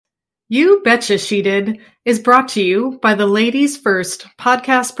You Betcha She Did is brought to you by the Ladies First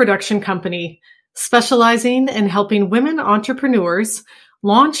podcast production company, specializing in helping women entrepreneurs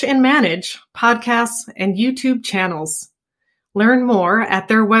launch and manage podcasts and YouTube channels. Learn more at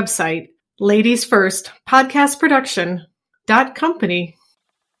their website, ladiesfirstpodcastproduction.company.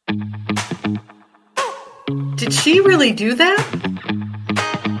 Did she really do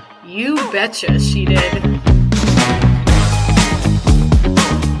that? You betcha she did.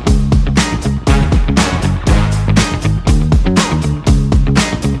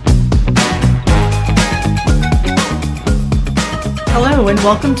 Hello and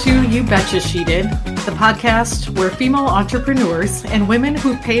welcome to You Betcha She Did, the podcast where female entrepreneurs and women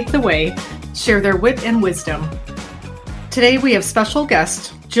who paved the way share their wit and wisdom. Today we have special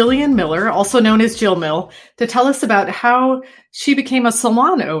guest Jillian Miller, also known as Jill Mill, to tell us about how she became a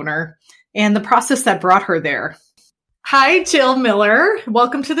salon owner and the process that brought her there. Hi, Jill Miller.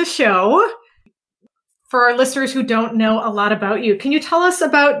 Welcome to the show. For our listeners who don't know a lot about you, can you tell us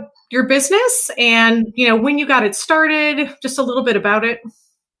about your business and, when you got it started, just a little bit about it?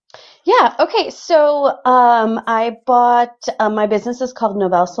 Yeah. Okay. So I bought, my business is called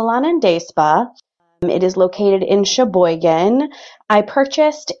Novelle Salon and Day Spa. It is located in Sheboygan. I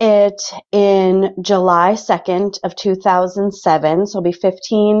purchased it in July 2nd of 2007. So it'll be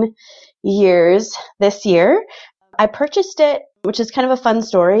 15 years this year. I purchased it, which is kind of a fun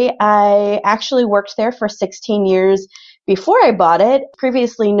story. I actually worked there for 16 years before I bought it,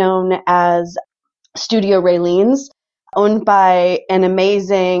 previously known as Studio Raylene's, owned by an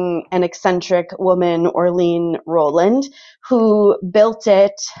amazing and eccentric woman, Orlean Rowland, who built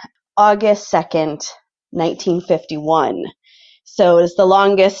it August 2nd, 1951. So it's the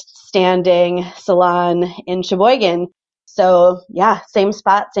longest standing salon in Sheboygan. So yeah, same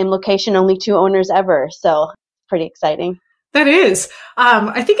spot, same location, only two owners ever. So pretty exciting. That is.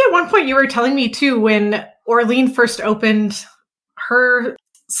 I think at one point you were telling me too, when Orlean first opened her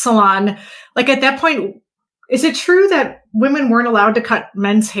salon, like at that point, is it true that women weren't allowed to cut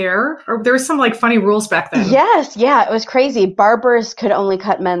men's hair? Or there was some funny rules back then? Yes. Yeah, it was crazy. Barbers could only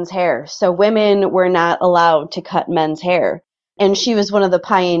cut men's hair. So women were not allowed to cut men's hair. And she was one of the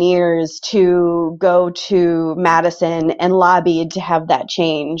pioneers to go to Madison and lobbied to have that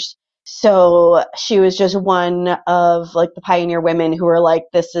changed. So she was just one of the pioneer women who were like,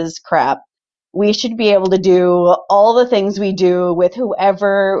 this is crap. We should be able to do all the things we do with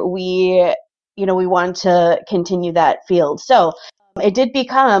whoever we want to continue that field. So it did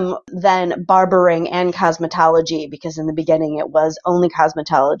become then barbering and cosmetology, because in the beginning it was only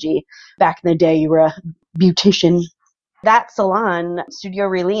cosmetology. Back in the day, you were a beautician. That salon, Studio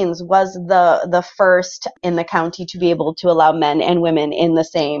Raylene's, was the first in the county to be able to allow men and women in the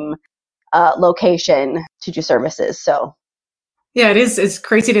same location to do services. So yeah, it is. It's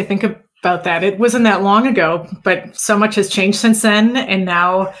crazy to think about that. It wasn't that long ago, but so much has changed since then. And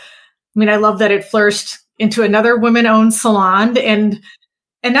now, I love that it flourished into another women-owned salon, and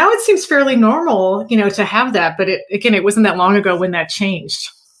now it seems fairly normal, to have that. But it wasn't that long ago when that changed.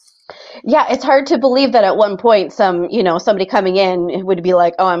 Yeah, it's hard to believe that at one point somebody coming in would be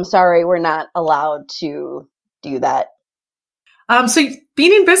like, "Oh, I'm sorry, we're not allowed to do that." So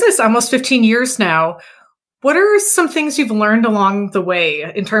being in business almost 15 years now, what are some things you've learned along the way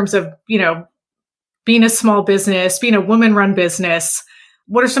in terms of, being a small business, being a woman-run business?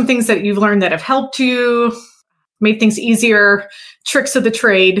 What are some things that you've learned that have helped you, made things easier, tricks of the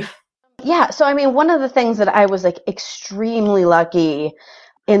trade? Yeah. So, one of the things that I was extremely lucky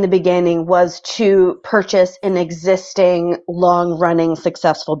in the beginning was to purchase an existing long-running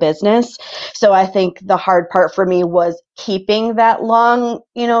successful business. So I think the hard part for me was keeping that long,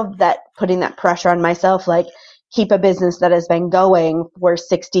 that putting that pressure on myself, keep a business that has been going for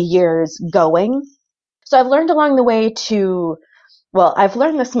 60 years going. So I've learned along the way I've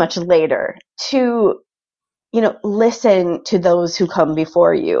learned this much later, to, listen to those who come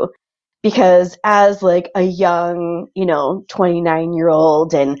before you. Because as a young,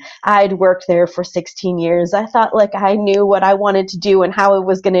 29-year-old, and I'd worked there for 16 years, I thought I knew what I wanted to do and how I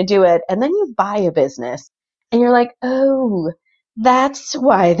was going to do it. And then you buy a business and you're like, oh, that's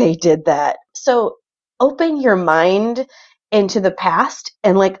why they did that. So open your mind into the past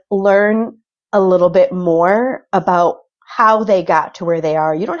and learn a little bit more about how they got to where they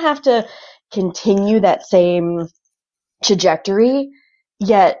are. You don't have to continue that same trajectory,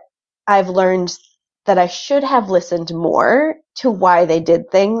 yet I've learned that I should have listened more to why they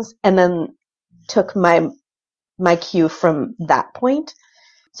did things, and then took my cue from that point.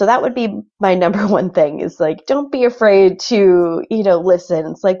 So that would be my number one thing, is don't be afraid to,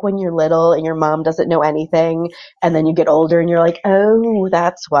 listen. It's like when you're little and your mom doesn't know anything, and then you get older and you're like, oh,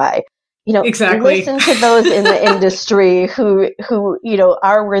 that's why. Exactly. listen to those in the industry who,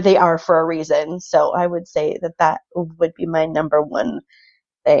 are where they are for a reason. So I would say that would be my number one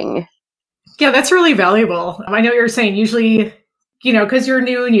thing. Yeah, that's really valuable. I know you're saying usually, because you're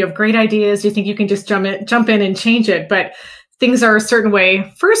new and you have great ideas, you think you can just jump in and change it, but things are a certain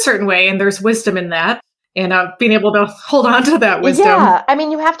way for a certain way, and there's wisdom in that, and being able to hold on to that wisdom. Yeah, I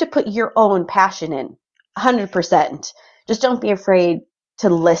mean, you have to put your own passion in, 100%. Just don't be afraid to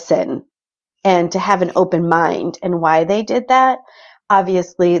listen and to have an open mind. And why they did that,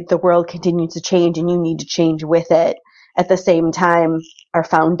 obviously, the world continues to change, and you need to change with it. At the same time, our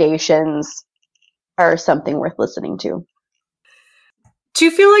foundations are something worth listening to. Do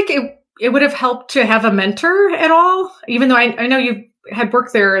you feel like it would have helped to have a mentor at all? Even though I know you had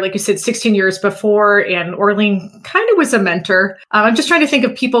worked there, like you said, 16 years before, and Orleen kind of was a mentor. I'm just trying to think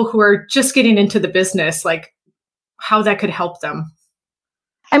of people who are just getting into the business, like how that could help them.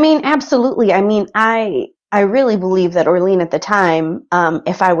 I mean, absolutely. I mean, I really believe that Orleen at the time,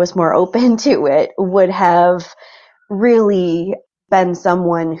 if I was more open to it, would have really been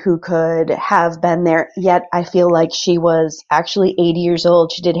someone who could have been there. Yet I feel like she was actually 80 years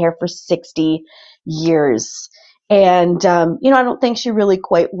old. She did hair for 60 years. And, I don't think she really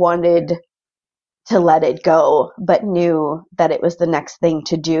quite wanted to let it go, but knew that it was the next thing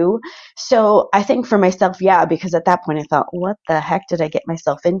to do. So I think for myself, yeah, because at that point I thought, what the heck did I get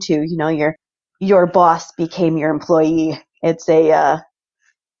myself into? Your boss became your employee. It's a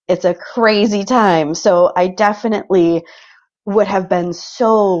crazy time. So I definitely would have been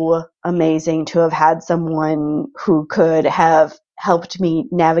so amazing to have had someone who could have helped me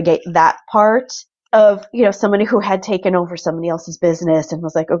navigate that part of, somebody who had taken over somebody else's business and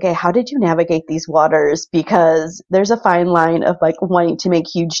was like, okay, how did you navigate these waters? Because there's a fine line of like wanting to make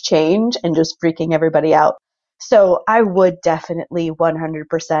huge change and just freaking everybody out. So I would definitely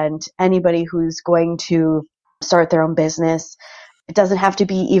 100% anybody who's going to start their own business. It doesn't have to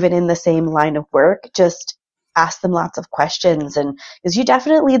be even in the same line of work. Just ask them lots of questions, and because you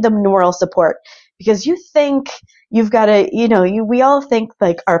definitely need the moral support, because you think you've got to, we all think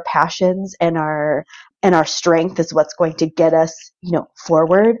like our passions and our strength is what's going to get us,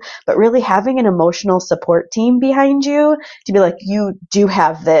 forward. But really having an emotional support team behind you to be like, you do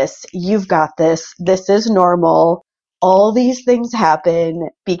have this, you've got this, this is normal. All these things happen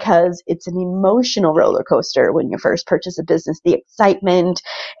because it's an emotional roller coaster when you first purchase a business, the excitement,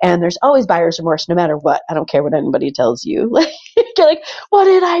 and there's always buyer's remorse no matter what. I don't care what anybody tells you. You're like, what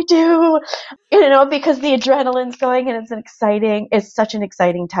did I do? Because the adrenaline's going, and it's such an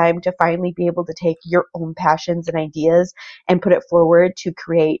exciting time to finally be able to take your own passions and ideas and put it forward to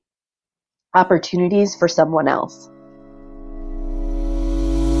create opportunities for someone else.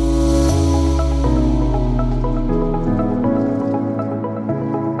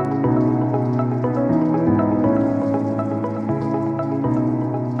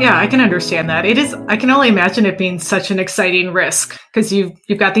 Yeah, I can understand that. I can only imagine it being such an exciting risk, because you've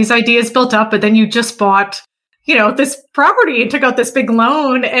got these ideas built up, but then you just bought, this property and took out this big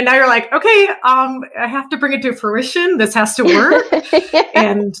loan, and now you're like, okay, I have to bring it to fruition. This has to work. Yeah.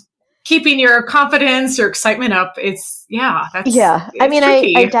 And keeping your confidence, your excitement up, I mean,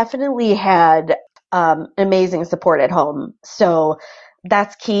 I definitely had amazing support at home. So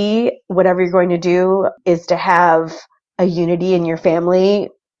that's key. Whatever you're going to do is to have a unity in your family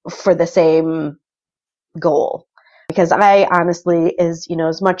for the same goal. Because I honestly as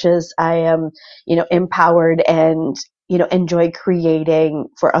much as I am, empowered and, enjoy creating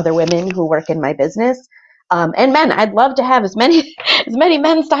for other women who work in my business, and men, I'd love to have as many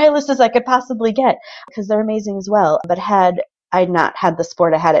men stylists as I could possibly get, because they're amazing as well. But had I not had the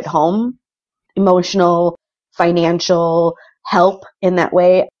support I had at home, emotional, financial help in that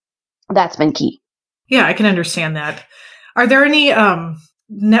way, that's been key. Yeah, I can understand that. Are there any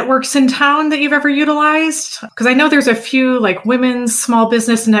networks in town that you've ever utilized? Because I know there's a few like women's small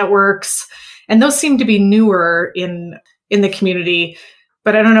business networks, and those seem to be newer in the community.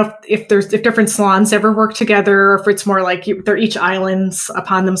 But I don't know if different salons ever work together, or if it's more like they're each islands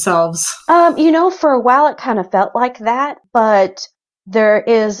upon themselves. For a while it kind of felt like that, but there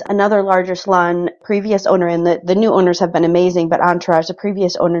is another larger salon, previous owner, and the new owners have been amazing, but Entourage, the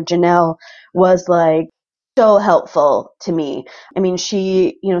previous owner, Janelle, was like so helpful to me. I mean,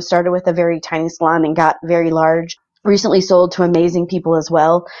 she, started with a very tiny salon and got very large, recently sold to amazing people as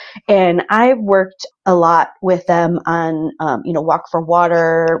well. And I worked a lot with them on, Walk for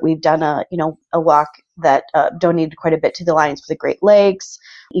Water. We've done a walk that donated quite a bit to the Alliance for the Great Lakes.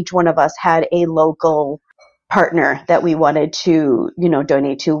 Each one of us had a local partner that we wanted to,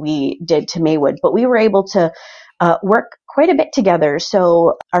 donate to. We did to Maywood, but we were able to work quite a bit together.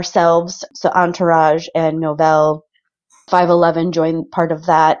 So ourselves, so Entourage and Novell, 511 joined part of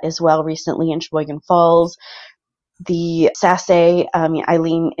that as well recently in Sheboygan Falls. The Sasse,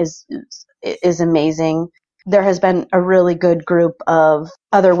 Eileen is amazing. There has been a really good group of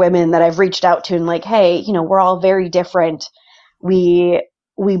other women that I've reached out to and like, hey, we're all very different. We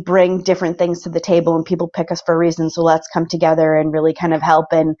bring different things to the table and people pick us for a reason. So let's come together and really kind of help.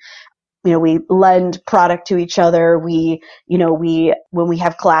 And, we lend product to each other. When we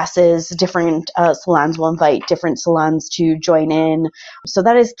have classes, different salons will invite different salons to join in. So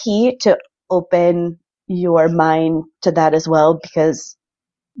that is key, to open your mind to that as well, because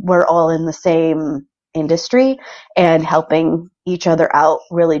we're all in the same industry, and helping each other out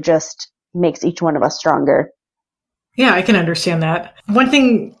really just makes each one of us stronger. Yeah, I can understand that. One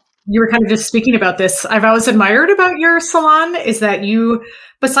thing, you were kind of just speaking about this, I've always admired about your salon is that you,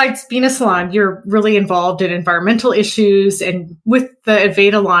 besides being a salon, you're really involved in environmental issues. And with the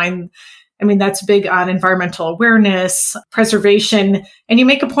Aveda line, that's big on environmental awareness, preservation, and you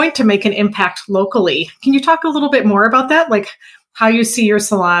make a point to make an impact locally. Can you talk a little bit more about that? Like how you see your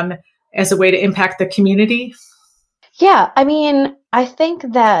salon as a way to impact the community? Yeah, I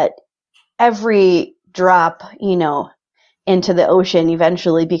think that every drop, into the ocean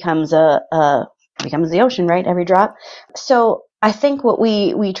eventually becomes becomes the ocean, right? Every drop. So I think what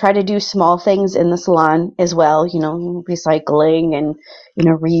we try to do small things in the salon as well, recycling and,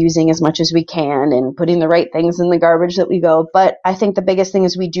 reusing as much as we can and putting the right things in the garbage that we go. But I think the biggest thing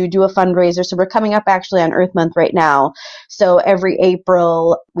is we do a fundraiser. So we're coming up actually on Earth Month right now. So every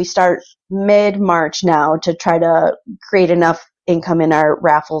April, we start mid-March now to try to create enough income in our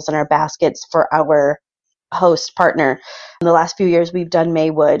raffles and our baskets for our host partner. In the last few years, we've done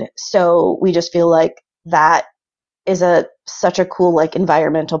Maywood. So we just feel like that is such a cool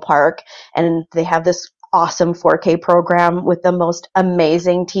environmental park, and they have this awesome 4K program with the most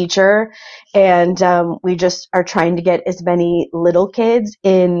amazing teacher, and we just are trying to get as many little kids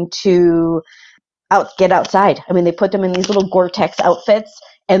get outside. They put them in these little Gore-Tex outfits,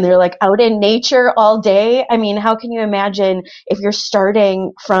 and they're out in nature all day. How can you imagine if you're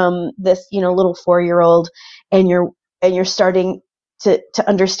starting from this, little 4-year-old and you're starting to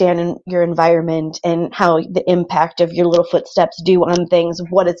understand your environment and how the impact of your little footsteps do on things,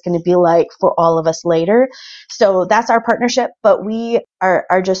 what it's going to be like for all of us later. So that's our partnership, but we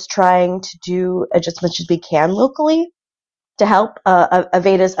are just trying to do just as much as we can locally to help.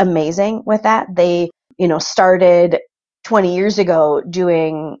 Aveda's amazing with that. They, started 20 years ago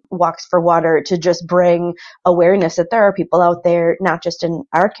doing walks for water to just bring awareness that there are people out there, not just in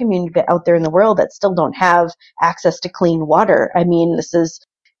our community, but out there in the world that still don't have access to clean water. This is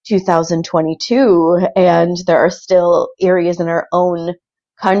 2022, and there are still areas in our own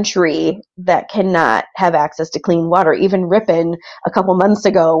country that cannot have access to clean water. Even Ripon, a couple months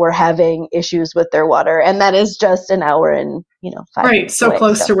ago, were having issues with their water, and that is just an hour and 5 right, minutes so away,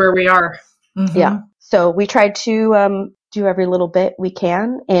 close to where we are. Mm-hmm. Yeah. So we try to do every little bit we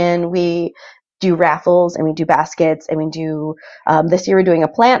can, and we do raffles and we do baskets and we do, this year we're doing a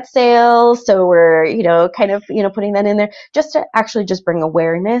plant sale. So we're, kind of, putting that in there just to actually just bring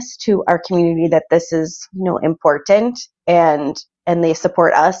awareness to our community that this is, important, and they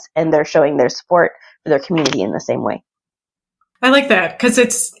support us and they're showing their support for their community in the same way. I like that because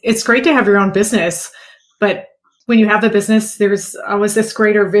it's great to have your own business, but when you have the business, there's always this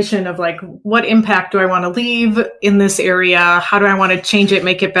greater vision of what impact do I want to leave in this area? How do I want to change it,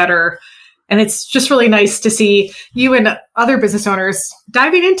 make it better? And it's just really nice to see you and other business owners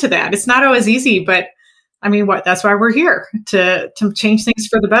diving into that. It's not always easy, but that's why we're here, to change things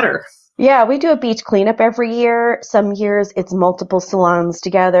for the better. Yeah, we do a beach cleanup every year. Some years it's multiple salons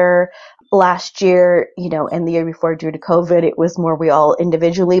together. Last year, and the year before, due to COVID, it was more we all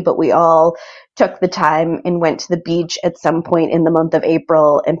individually, but we all took the time and went to the beach at some point in the month of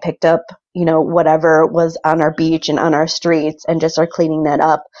April and picked up, whatever was on our beach and on our streets and just are cleaning that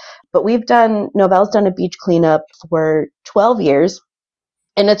up. But Novell's done a beach cleanup for 12 years.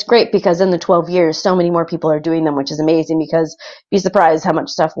 And it's great because in the 12 years, so many more people are doing them, which is amazing because be surprised how much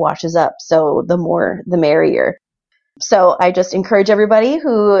stuff washes up. So the more, the merrier. So I just encourage everybody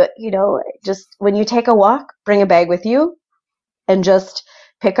who, just when you take a walk, bring a bag with you and just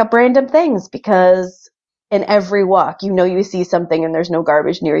pick up random things, because in every walk, you see something and there's no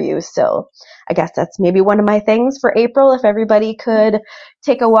garbage near you. So I guess that's maybe one of my things for April, if everybody could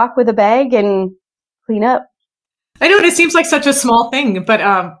take a walk with a bag and clean up. I know it seems like such a small thing, but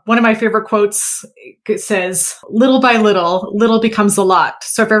one of my favorite quotes says, little by little, little becomes a lot.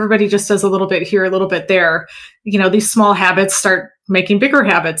 So if everybody just does a little bit here, a little bit there, these small habits start making bigger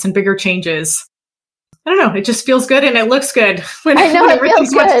habits and bigger changes. I don't know. It just feels good and it looks good when, I know, when it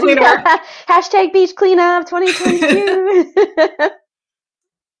feels everything's much good. cleaner. Hashtag beach cleanup 2022.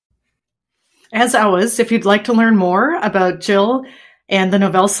 As always, if you'd like to learn more about Jill and the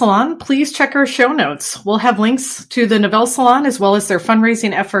Novell Salon, please check our show notes. We'll have links to the Novell Salon as well as their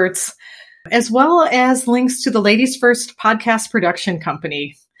fundraising efforts, as well as links to the Ladies First podcast production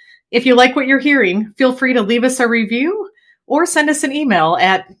company. If you like what you're hearing, feel free to leave us a review or send us an email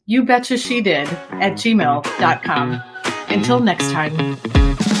at youbetchashedid@gmail.com. Until next time.